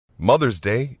Mother's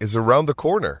Day is around the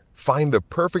corner. Find the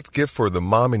perfect gift for the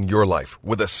mom in your life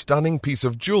with a stunning piece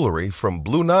of jewelry from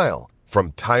Blue Nile.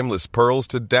 From timeless pearls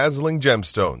to dazzling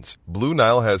gemstones, Blue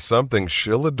Nile has something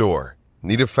she'll adore.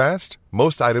 Need it fast?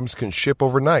 Most items can ship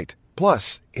overnight.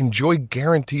 Plus, enjoy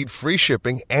guaranteed free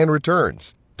shipping and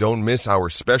returns. Don't miss our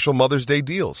special Mother's Day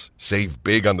deals. Save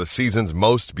big on the season's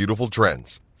most beautiful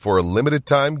trends. For a limited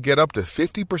time, get up to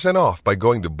 50% off by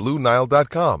going to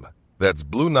BlueNile.com. That's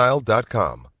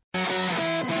BlueNile.com.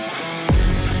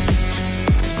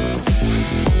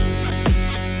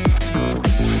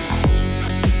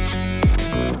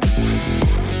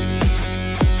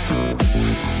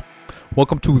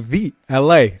 Welcome to the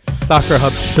LA Soccer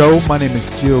Hub Show. My name is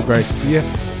Gio Garcia.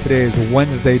 Today is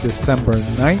Wednesday, December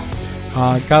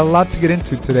 9th. Got a lot to get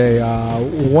into today.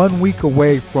 1 week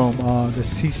away from the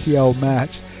CCL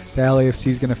match the LAFC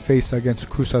is going to face against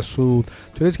Cruz Azul.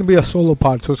 Today's going to be a solo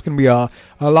pod, so it's going to be a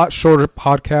lot shorter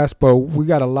podcast, but we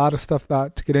got a lot of stuff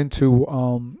to get into,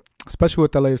 especially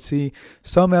with LAFC.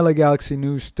 Some LA Galaxy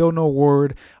news, still no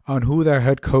word on who their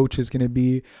head coach is going to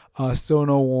be. Still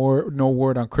no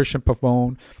word on Christian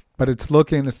Pavone, but it's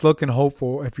looking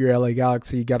hopeful. If you're LA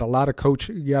Galaxy, you got a lot of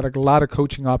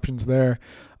coaching options there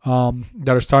that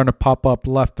are starting to pop up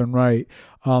left and right.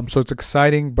 So it's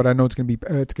exciting, but I know it's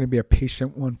gonna be a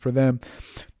patient one for them.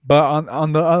 But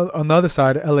on the other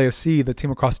side, LAFC, the team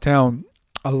across town,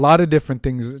 a lot of different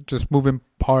things, just moving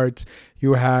parts.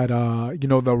 You had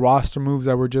the roster moves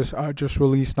that were just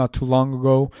released not too long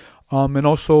ago, and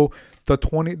also the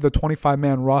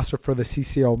 25-man roster for the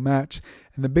CCL match.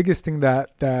 And the biggest thing that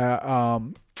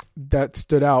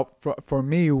stood out for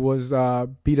me was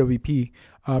BWP.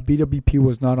 BWP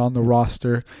was not on the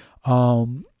roster,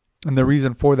 and the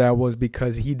reason for that was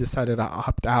because he decided to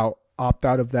opt out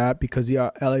of that because the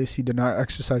LAFC did not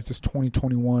exercise this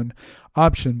 2021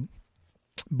 option.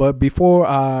 But before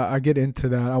I get into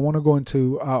that, I want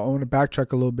to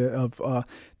backtrack a little bit of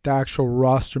the actual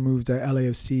roster moves that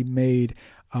LAFC made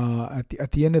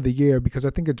at the end of the year, because I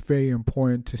think it's very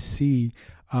important to see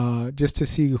just to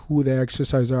see who they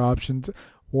exercise their options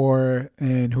were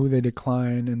and who they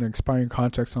decline and the expiring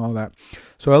contracts and all that.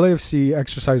 So LAFC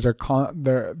exercised their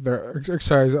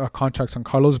contracts on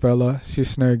Carlos Vela,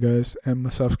 Cisnegas, and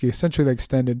Masovsky. Essentially, they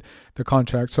extended the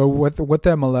contract. So with the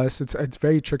MLS, it's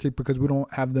very tricky because we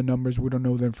don't have the numbers, we don't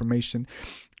know the information,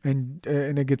 and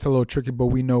it gets a little tricky. But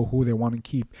we know who they want to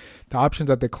keep. The options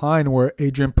that declined were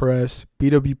Adrian Perez,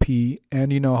 BWP,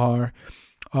 Andy Najar,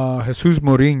 Jesus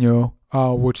Mourinho,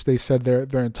 which they said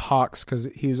they're in talks because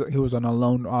he was on a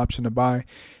loan option to buy,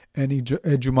 and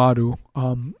Ejumaru.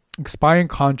 Expiring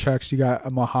contracts, you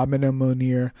got Mohamed and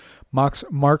Munir, Mark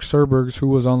Serbergs, who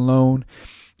was on loan,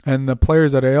 and the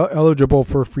players that are eligible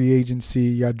for free agency,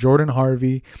 you got Jordan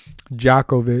Harvey,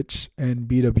 Djakovic, and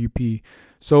BWP.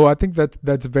 So I think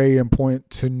that's very important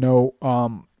to know,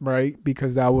 right?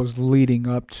 Because that was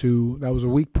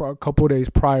a couple of days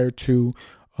prior to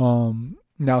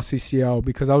now CCL,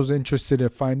 because I was interested to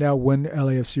find out when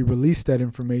LAFC released that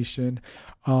information,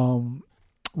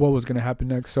 what was going to happen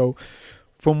next. So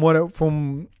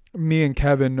from me and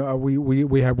Kevin, we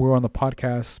were on the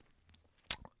podcast.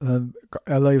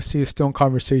 LAFC is still in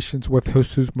conversations with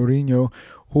Jesus Mourinho,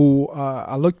 who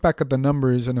I looked back at the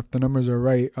numbers, and if the numbers are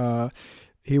right,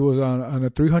 he was on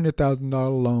a $300,000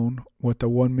 loan with a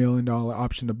 $1 million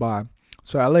option to buy.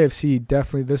 So LAFC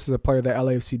this is a player that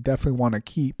LAFC definitely want to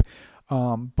keep.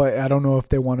 But I don't know if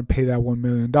they want to pay that $1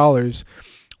 million,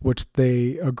 which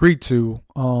they agreed to.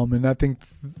 And I think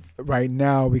right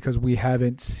now, because we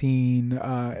haven't seen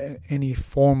anything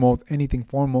formal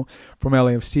from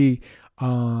LAFC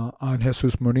on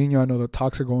Jesus Mourinho. I know the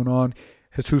talks are going on.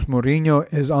 Jesus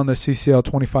Mourinho is on the CCL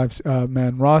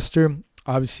 25-man roster.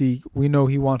 Obviously, we know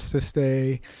he wants to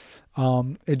stay.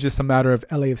 It's just a matter of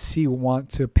LAFC want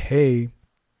to pay.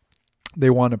 They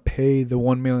want to pay the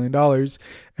 $1 million,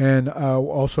 and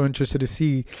also interested to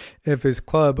see if his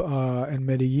club in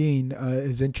Medellin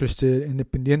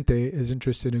Independiente is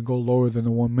interested in go lower than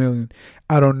the $1 million.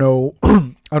 I don't know.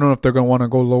 I don't know if they're going to want to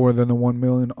go lower than the $1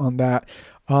 million on that.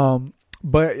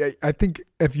 But I think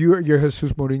if you're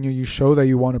Jesus Mourinho, you show that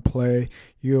you want to play.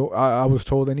 I was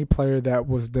told any player that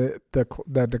was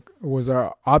that was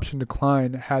our option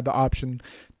decline had the option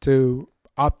to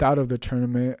opt out of the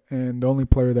tournament, and the only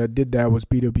player that did that was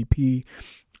BWP.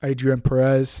 Adrian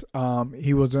Perez,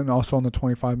 he wasn't also on the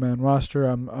 25-man roster.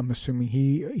 I'm assuming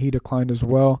he declined as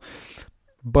well.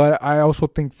 But I also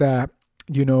think that,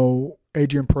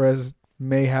 Adrian Perez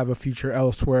may have a future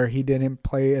elsewhere. He didn't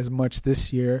play as much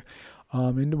this year,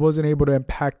 and wasn't able to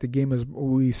impact the game as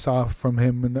we saw from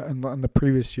him in the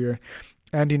previous year.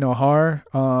 Andy Najar,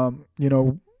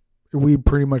 we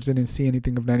pretty much didn't see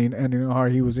anything of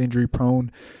Nenihar. He was injury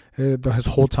prone his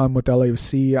whole time with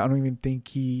LAFC. I don't even think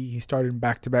he started in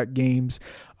back-to-back games.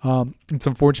 It's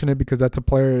unfortunate because that's a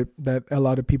player that a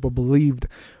lot of people believed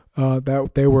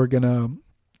that they were gonna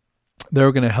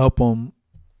help him,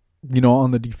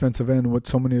 on the defensive end with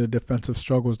so many of the defensive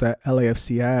struggles that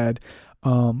LAFC had.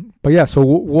 But yeah, so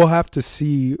we'll have to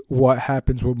see what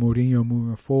happens with Mourinho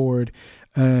moving forward,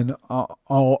 and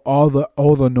all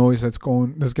the noise that's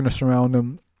going to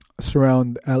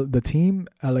surround the team,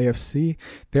 LAFC.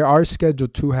 They are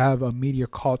scheduled to have a media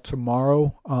call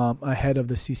tomorrow ahead of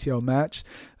the CCL match.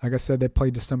 Like I said, they play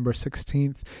December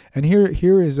 16th, and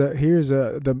here is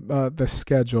the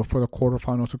schedule for the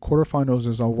quarterfinals. The quarterfinals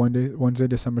is on Wednesday,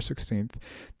 December 16th.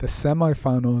 The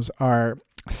semifinals are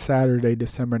Saturday,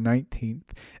 December 19th,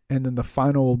 and then the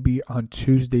final will be on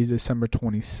Tuesday, December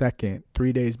 22nd,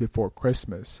 3 days before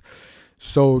Christmas.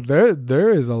 So there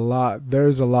is a lot.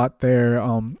 There's a lot there.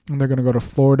 And they're going to go to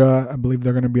Florida. I believe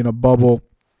they're going to be in a bubble,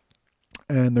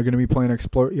 and they're going to be playing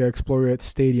Explorate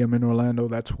Stadium in Orlando.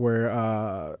 That's where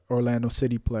Orlando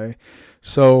City play.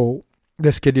 So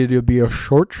this could either be a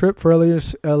short trip for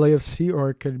LAFC, or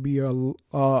it could be a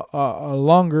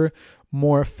longer,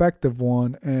 more effective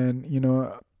one, and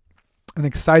an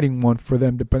exciting one for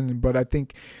them, depending. But I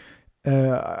think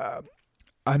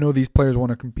I know these players want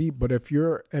to compete, but if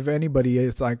anybody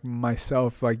is like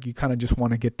myself, like you kind of just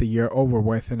want to get the year over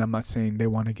with, and I'm not saying they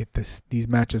want to get these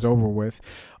matches over with.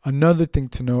 Another thing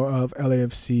to know of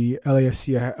LAFC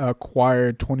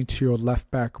acquired 22-year-old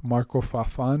left back Marco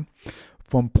Fafan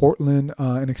from Portland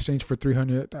in exchange for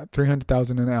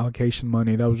 $300,000 in allocation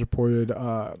money. That was reported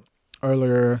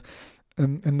earlier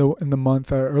in the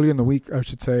month, earlier in the week, I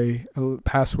should say,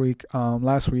 last week.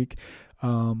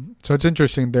 So it's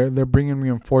interesting. They're bringing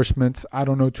reinforcements. I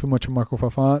don't know too much of Marco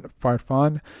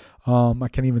Farfan. I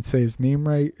can't even say his name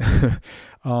right.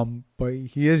 But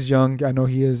he is young. I know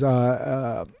he is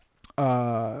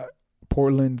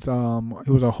Portland's.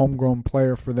 He was a homegrown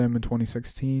player for them in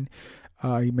 2016.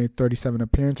 He made 37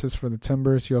 appearances for the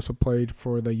Timbers. He also played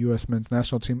for the U.S. men's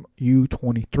national team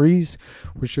U23s.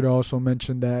 We should also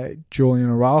mention that Julian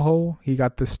Araujo, he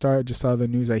got the start. Just saw the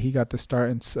news that he got the start,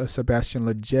 and Sebastian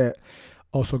Lletget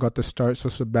also got the start. So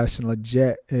Sebastian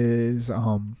Lletget is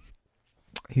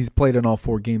he's played in all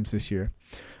 4 games this year.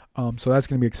 So that's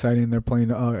going to be exciting. They're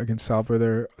playing against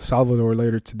Salvador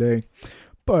later today.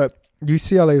 But you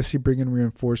see LAFC bring in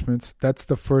reinforcements. That's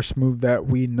the first move that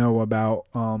we know about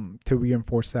to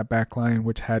reinforce that back line,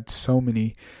 which had so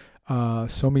many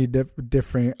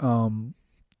different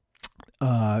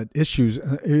issues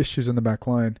in the back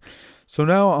line. So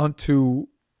now on to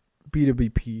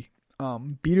BWP.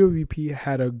 BWP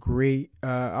had a great,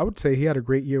 I would say he had a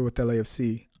great year with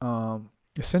LAFC.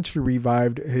 Essentially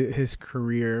revived his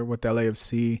career with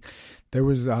LAFC. There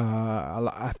was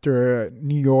after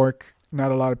New York, not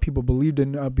a lot of people believed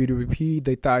in BWP.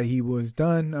 They thought he was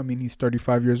done. I mean, he's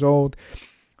 35 years old.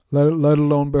 Let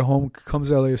alone be home.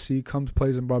 Comes LAFC,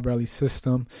 plays in Bob Bradley's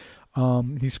system.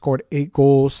 He scored 8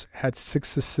 goals, had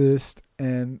 6 assists,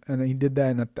 and he did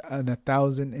that in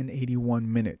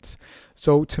 1,081 minutes.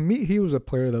 So to me, he was a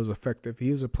player that was effective.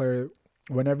 He was a player,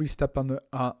 whenever he stepped on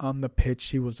the pitch,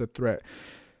 he was a threat.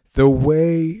 The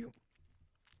way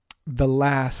the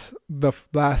last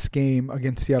game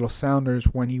against Seattle Sounders,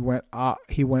 when he got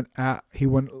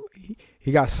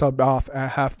subbed off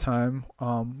at halftime,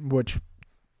 which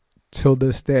till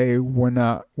this day we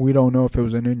don't know if it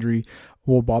was an injury.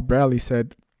 Well, Bob Bradley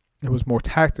said it was more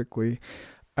tactically.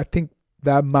 I think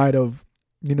that might have,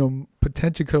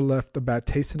 potentially could have left a bad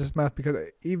taste in his mouth, because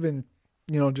even,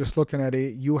 just looking at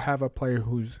it, you have a player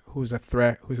who's a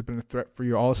threat, who's been a threat for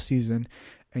you all season,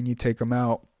 and you take him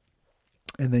out,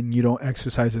 and then you don't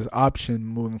exercise his option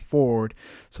moving forward.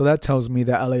 So that tells me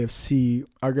that LAFC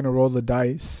are going to roll the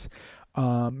dice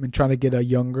and trying to get a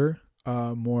younger,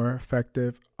 more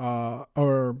effective,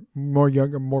 or more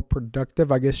younger, more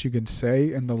productive, I guess you can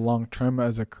say, in the long term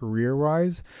as a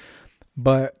career-wise.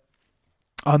 But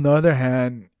on the other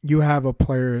hand, you have a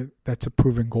player that's a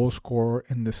proven goal scorer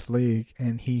in this league,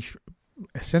 and he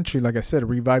essentially, like I said,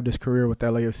 revived his career with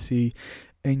LAFC,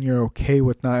 and you're okay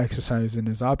with not exercising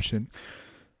his option.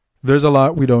 There's a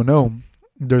lot we don't know.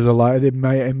 There's a lot. It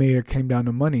may have came down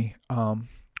to money.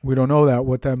 We don't know that.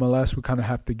 With MLS, we kind of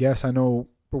have to guess. I know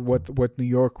with New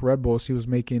York Red Bulls, he was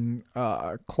making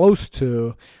close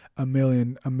to $1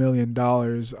 million,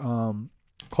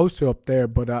 close to up there.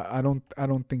 But I don't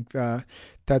think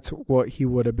that's what he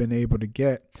would have been able to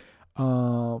get.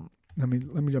 Let me.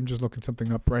 I'm just looking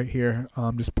something up right here.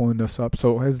 I'm just pulling this up.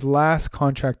 So his last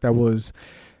contract that was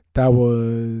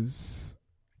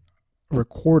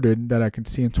recorded that I can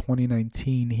see in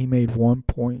 2019, he made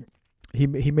he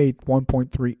made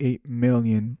 1.38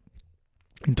 million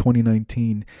in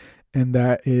 2019, and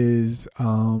that is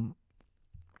and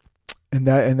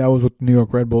that was with New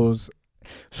York Red Bulls.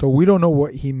 So we don't know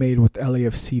what he made with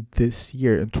LAFC this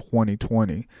year in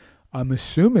 2020. I'm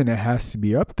assuming it has to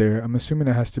be up there. I'm assuming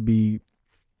it has to be,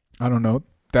 I don't know,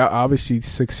 that obviously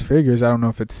 6 figures. I don't know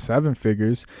if it's 7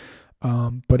 figures.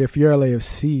 But if you're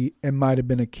LAFC, it might have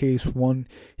been a case. One,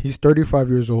 he's 35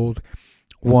 years old.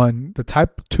 One, the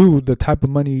type of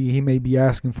money he may be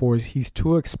asking for is he's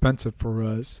too expensive for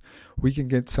us. We can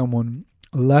get someone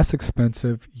less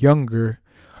expensive, younger,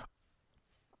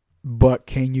 but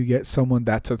can you get someone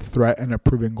that's a threat and a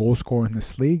proven goal scorer in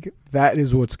this league? That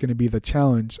is what's going to be the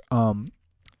challenge.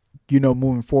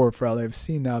 Moving forward for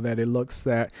LAFC, now that it looks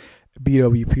that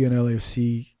BWP and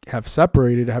LAFC have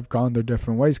separated, have gone their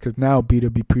different ways, because now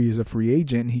BWP is a free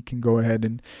agent. He can go ahead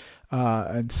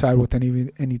and side with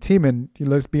any team. And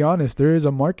let's be honest, there is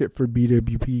a market for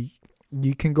BWP.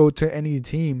 You can go to any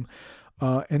team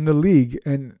in the league,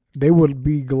 and they would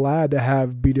be glad to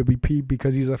have BWP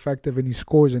because he's effective and he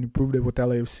scores, and he proved it with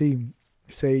LAFC.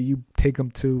 Say you take him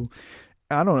to,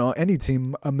 I don't know, any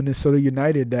team, Minnesota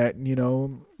United that,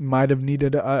 might have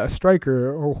needed a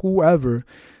striker or whoever,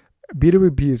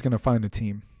 BWP is going to find a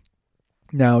team.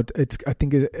 Now,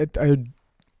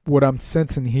 what I'm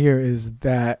sensing here is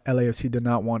that LAFC did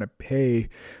not want to pay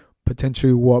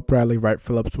potentially what Bradley Wright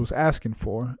Phillips was asking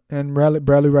for. And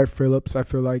Bradley Wright Phillips, I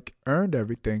feel like, earned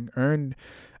everything, earned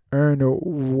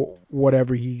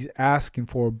whatever he's asking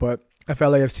for. But if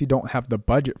LAFC don't have the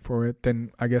budget for it,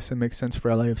 then I guess it makes sense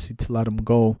for LAFC to let him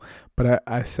go. But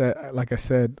I said,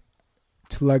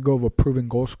 to let go of a proven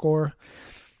goal scorer,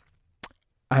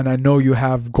 and I know you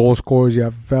have goal scorers, you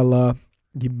have Vela,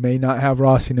 you may not have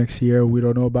Rossi next year. We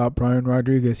don't know about Brian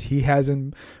Rodriguez. He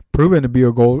hasn't proven to be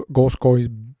a goal scorer. He's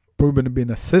proven to be an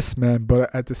assist man,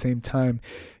 but at the same time,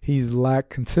 he's lacked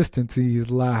consistency. He's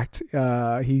lacked.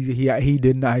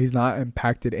 He's not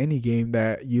impacted any game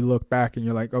that you look back and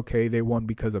you're like, okay, they won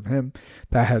because of him.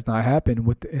 That has not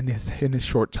happened in his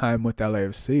short time with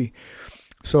LAFC.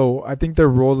 So I think they're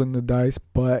rolling the dice,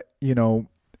 but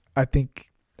I think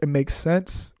it makes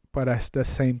sense. But at the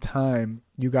same time,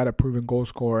 you got a proven goal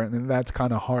scorer, and that's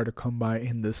kind of hard to come by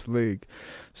in this league.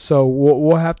 So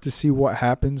we'll have to see what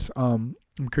happens. I'm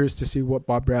curious to see what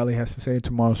Bob Bradley has to say in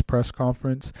tomorrow's press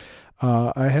conference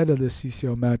ahead of the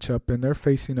CCL matchup, and they're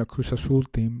facing a Cruz Azul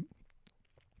team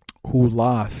who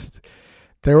lost.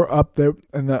 They were up there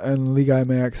in Liga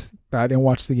MX. I didn't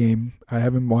watch the game. I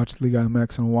haven't watched Liga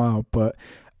MX in a while, but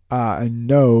I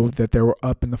know that they were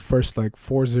up in the first leg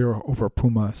 4-0 over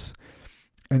Pumas.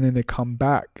 And then they come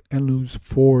back and lose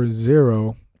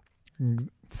 4-0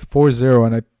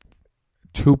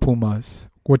 to Pumas,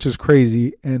 which is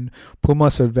crazy. And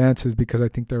Pumas advances because I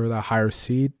think they were the higher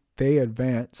seed. They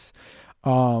advance.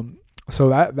 So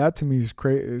that to me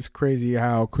is crazy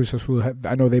how Cruz Azul,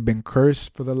 I know they've been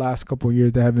cursed for the last couple of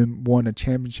years. They haven't won a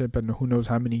championship in who knows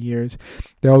how many years.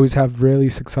 They always have really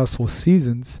successful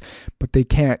seasons, but they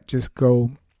can't just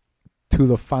go to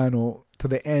the final, to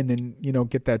the end, and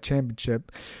get that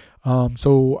championship.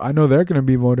 So I know they're going to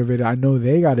be motivated. I know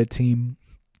they got a team.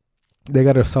 They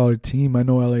got a solid team. I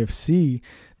know LAFC.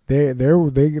 They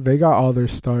got all their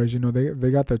stars.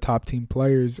 They got their top team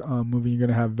players. Moving, you're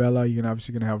gonna have Vela. You're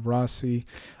obviously gonna have Rossi.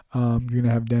 You're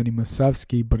gonna have Danny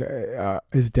Masevsky. But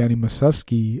is Danny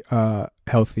Masevsky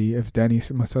healthy? If Danny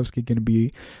Masevsky gonna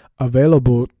be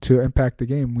available to impact the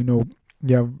game? We know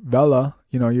you have Vela.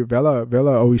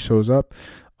 Vela always shows up.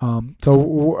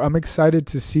 So I'm excited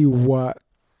to see what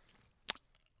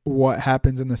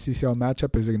happens in the CCL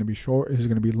matchup. Is it going to be short? Is it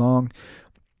going to be long?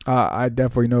 I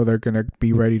definitely know they're going to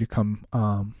be ready to come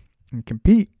and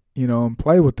compete, and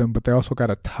play with them. But they also got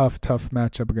a tough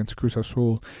matchup against Cruz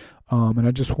Azul. And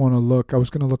I just want to look. I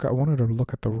wanted to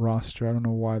look at the roster. I don't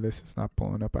know why this is not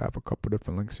pulling up. I have a couple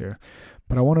different links here,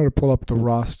 but I wanted to pull up the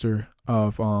roster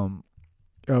of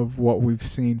what we've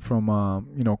seen from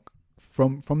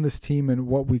from this team and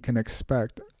what we can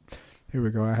expect. Here we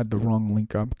go. I had the wrong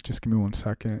link up. Just give me 1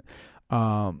 second.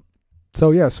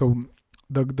 So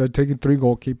they're taking 3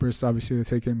 goalkeepers. Obviously, they're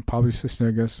taking Pablo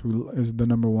Cisneros, who is the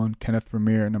number 1, Kenneth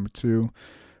Vermeer at number 2,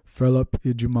 Philip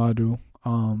Ijumadu.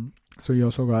 So you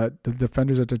also got the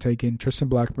defenders that they're taking: Tristan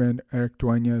Blackman, Eric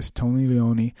Duenas, Tony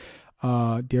Leone,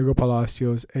 Diego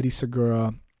Palacios, Eddie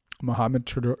Segura, Mohamed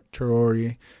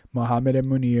Traore, Mohamed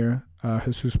Munir,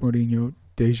 Jesus Mourinho,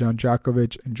 Dejan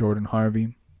Djakovic, and Jordan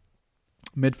Harvey.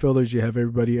 Midfielders, you have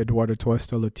everybody: Eduardo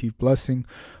Tuesta, Latif Blessing,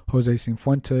 Jose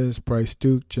Cifuentes, Bryce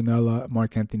Duke, Janela,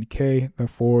 Mark Anthony Kay. The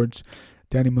forwards: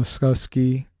 Danny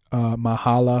Muskowski,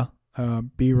 Mahala,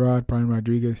 B-Rod, Brian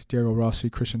Rodriguez, Diego Rossi,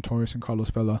 Christian Torres, and Carlos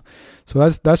Vela. So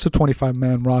that's the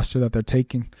 25-man roster that they're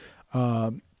taking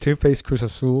to face Cruz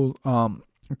Azul.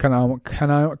 We can almost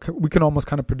kind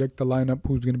of predict the lineup,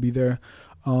 who's going to be there.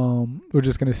 We're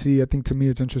just going to see. I think to me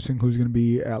it's interesting who's going to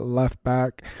be at left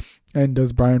back, and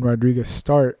does Brian Rodriguez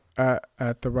start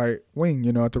at the right wing?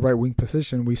 At the right wing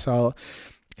position. We saw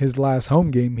his last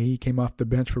home game, he came off the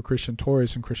bench for Christian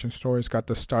Torres, and Christian Torres got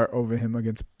the start over him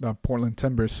against Portland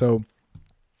Timbers. So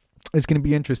it's going to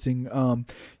be interesting.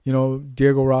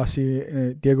 Diego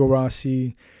Rossi,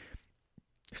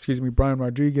 Brian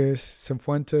Rodriguez,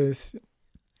 Cifuentes,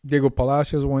 Diego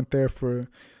Palacios went there for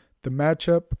the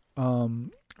matchup,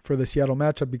 for the Seattle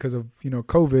matchup because of,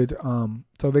 COVID.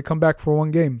 So they come back for one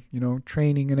game,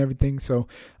 training and everything. So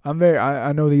I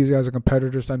know these guys are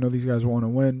competitors. I know these guys want to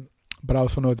win, but I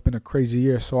also know it's been a crazy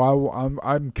year. So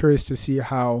I'm curious to see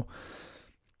how,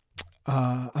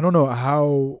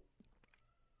 how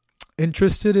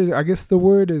interested is, I guess the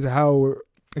word is, how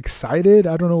excited,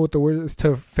 I don't know what the word is,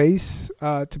 to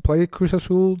play Cruz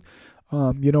Azul.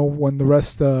 When the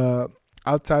rest,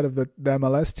 outside of the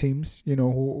MLS teams,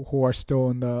 who are still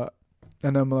in the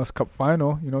MLS Cup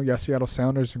final, Seattle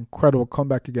Sounders, incredible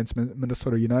comeback against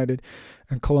Minnesota United,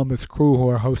 and Columbus Crew, who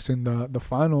are hosting the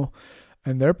final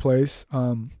in their place.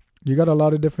 You got a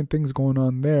lot of different things going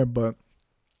on there, but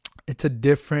I feel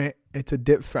like it's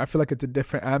a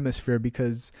different atmosphere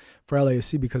because for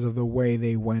LAFC, because of the way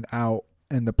they went out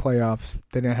in the playoffs.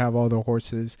 They didn't have all the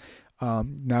horses.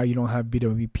 Now you don't have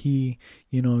BWP.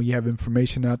 You have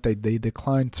information out that they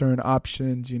declined certain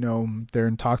options. They're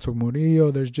in talks with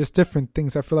Murillo. There's just different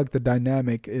things. I feel like the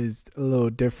dynamic is a little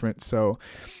different. So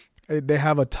they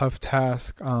have a tough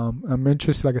task. I'm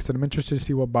interested, like I said, to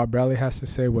see what Bob Bradley has to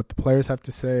say, what the players have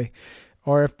to say,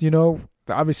 or if,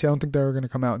 obviously I don't think they're going to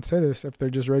come out and say this, if they're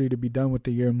just ready to be done with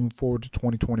the year and move forward to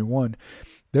 2021.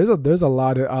 There's a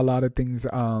lot of things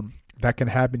that can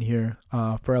happen here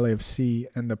for LAFC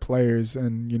and the players.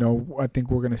 And, I think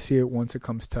we're going to see it once it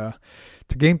comes to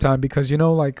game time because,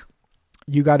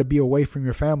 you got to be away from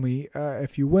your family.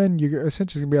 If you win, you're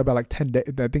essentially going to be about 10 days.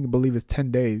 I believe it's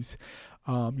 10 days.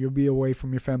 You'll be away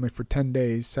from your family for 10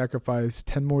 days, sacrifice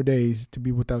 10 more days to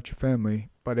be without your family.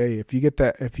 But hey, if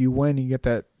you win, you get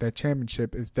that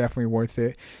championship, it's definitely worth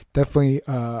it. Definitely,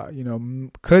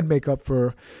 could make up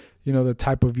for, the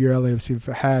type of year LAFC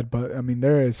have had. But I mean,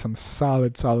 there is some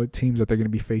solid teams that they're going to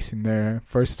be facing there.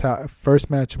 First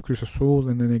match of Cruz Azul,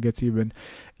 and then it gets even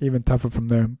tougher from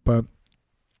there. But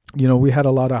we had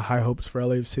a lot of high hopes for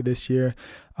LAFC this year,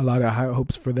 a lot of high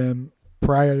hopes for them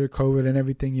prior to COVID and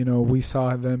everything. We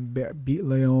saw them beat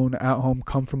Leon at home,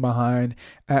 come from behind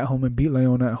at home and beat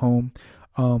Leon at home.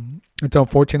 It's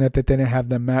unfortunate that they didn't have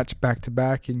that match back to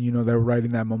back, and they're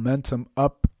riding that momentum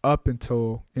up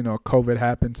until COVID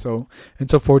happened. So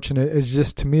it's unfortunate. It's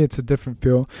just, to me, it's a different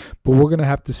feel. But we're gonna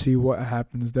have to see what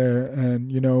happens there,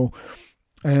 and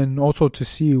and also to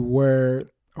see what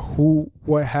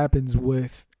happens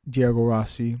with Diego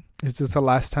Rossi. Is this the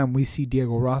last time we see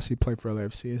Diego Rossi play for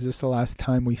LAFC? Is this the last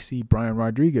time we see Brian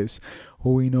Rodriguez,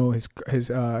 who we know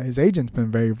his agent's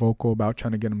been very vocal about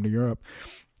trying to get him to Europe?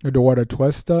 Eduardo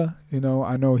Tuesta,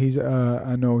 I know he's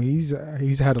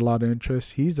had a lot of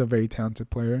interest. He's a very talented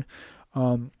player.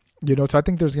 So I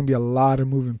think there's gonna be a lot of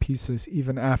moving pieces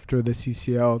even after the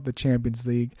CCL, the Champions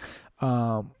League,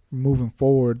 moving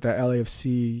forward, that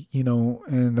LAFC,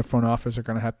 and the front office are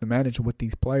gonna have to manage with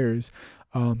these players.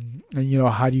 And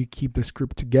how do you keep this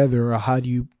group together, or how do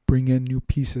you bring in new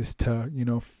pieces to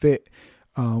fit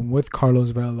with Carlos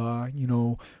Vela,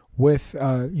 with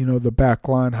the back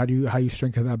line? How you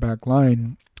strengthen that back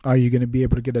line? Are you going to be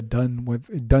able to get a done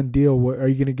deal? Are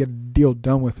you going to get a deal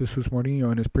done with Jesus Mourinho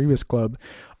and his previous club?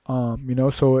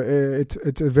 So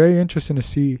it's very interesting to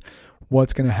see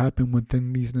what's going to happen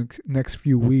within these next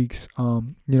few weeks.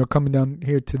 Coming down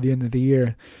here to the end of the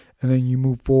year, and then you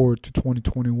move forward to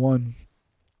 2021.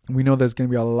 We know there's going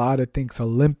to be a lot of things.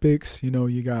 Olympics,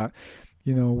 you got,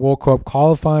 World Cup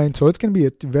qualifying. So it's going to be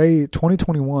a very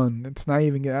 2021. It's not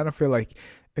even, I don't feel like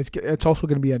it's also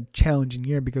going to be a challenging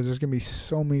year because there's going to be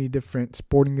so many different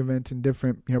sporting events and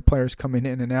different, players coming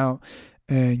in and out.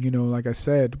 And, like I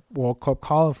said, World Cup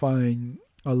qualifying,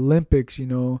 Olympics,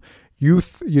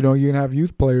 youth, you're going to have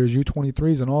youth players,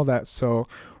 U23s and all that. So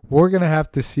we're going to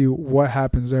have to see what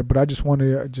happens there. But I just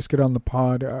wanted to get on the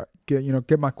pod,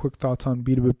 get my quick thoughts on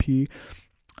BWP.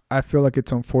 I feel like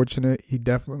it's unfortunate. He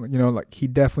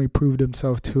definitely proved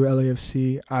himself to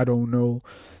LAFC. I don't know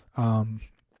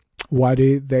why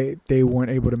they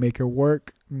weren't able to make it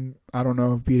work. I don't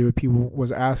know if BWP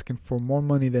was asking for more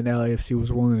money than LAFC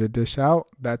was willing to dish out.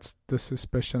 That's the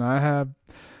suspicion I have.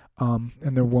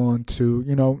 and they're willing to,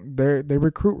 they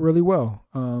recruit really well.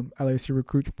 LAFC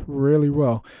recruits really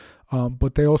well,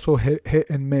 but they also hit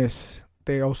and miss.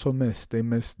 They've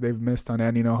missed on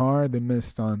Andy Nahar. They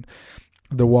missed on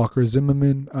the Walker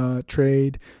Zimmerman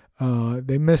trade.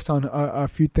 They missed on a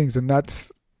few things, and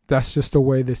that's just the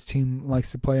way this team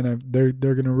likes to play. And they're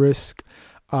going to risk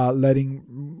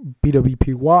letting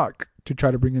BWP walk to try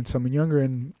to bring in someone younger.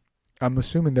 And I'm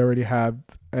assuming they already have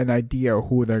an idea of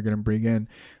who they're going to bring in.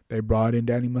 They brought in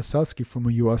Danny Masowski from a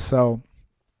USL,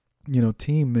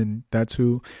 team, and that's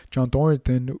who John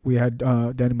Thornton. We had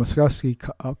Danny Masowski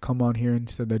come on here and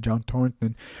said that John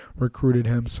Thornton recruited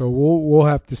him. So we'll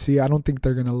have to see. I don't think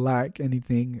they're going to lack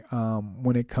anything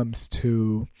when it comes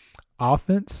to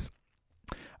offense.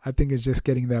 I think it's just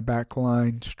getting that back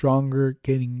line stronger,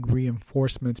 getting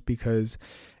reinforcements, because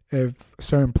if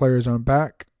certain players aren't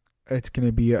back, it's going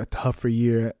to be a tougher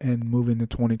year. And moving to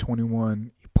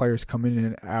 2021, players coming in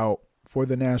and out for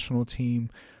the national team,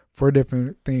 for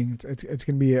different things, it's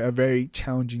going to be a very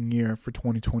challenging year for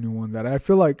 2021 that I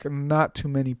feel like not too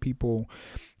many people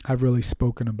have really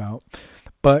spoken about.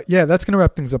 But yeah, that's going to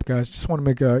wrap things up, guys. Just want to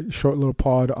make a short little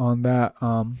pod on that.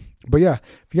 But yeah,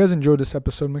 if you guys enjoyed this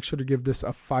episode, make sure to give this a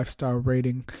 5-star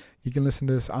rating. You can listen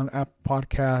to this on Apple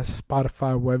Podcasts,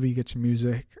 Spotify, wherever you get your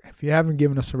music. If you haven't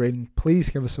given us a rating,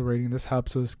 please give us a rating. This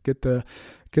helps us get the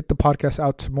podcast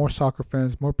out to more soccer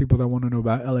fans, more people that want to know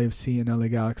about LAFC and LA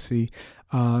Galaxy.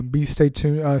 Stay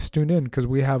tuned in, because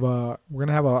we're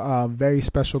gonna have a very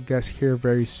special guest here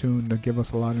very soon to give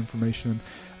us a lot of information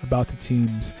about the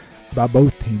teams, about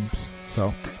both teams.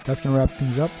 So that's gonna wrap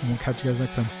things up, and we'll catch you guys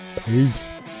next time.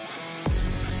 Peace.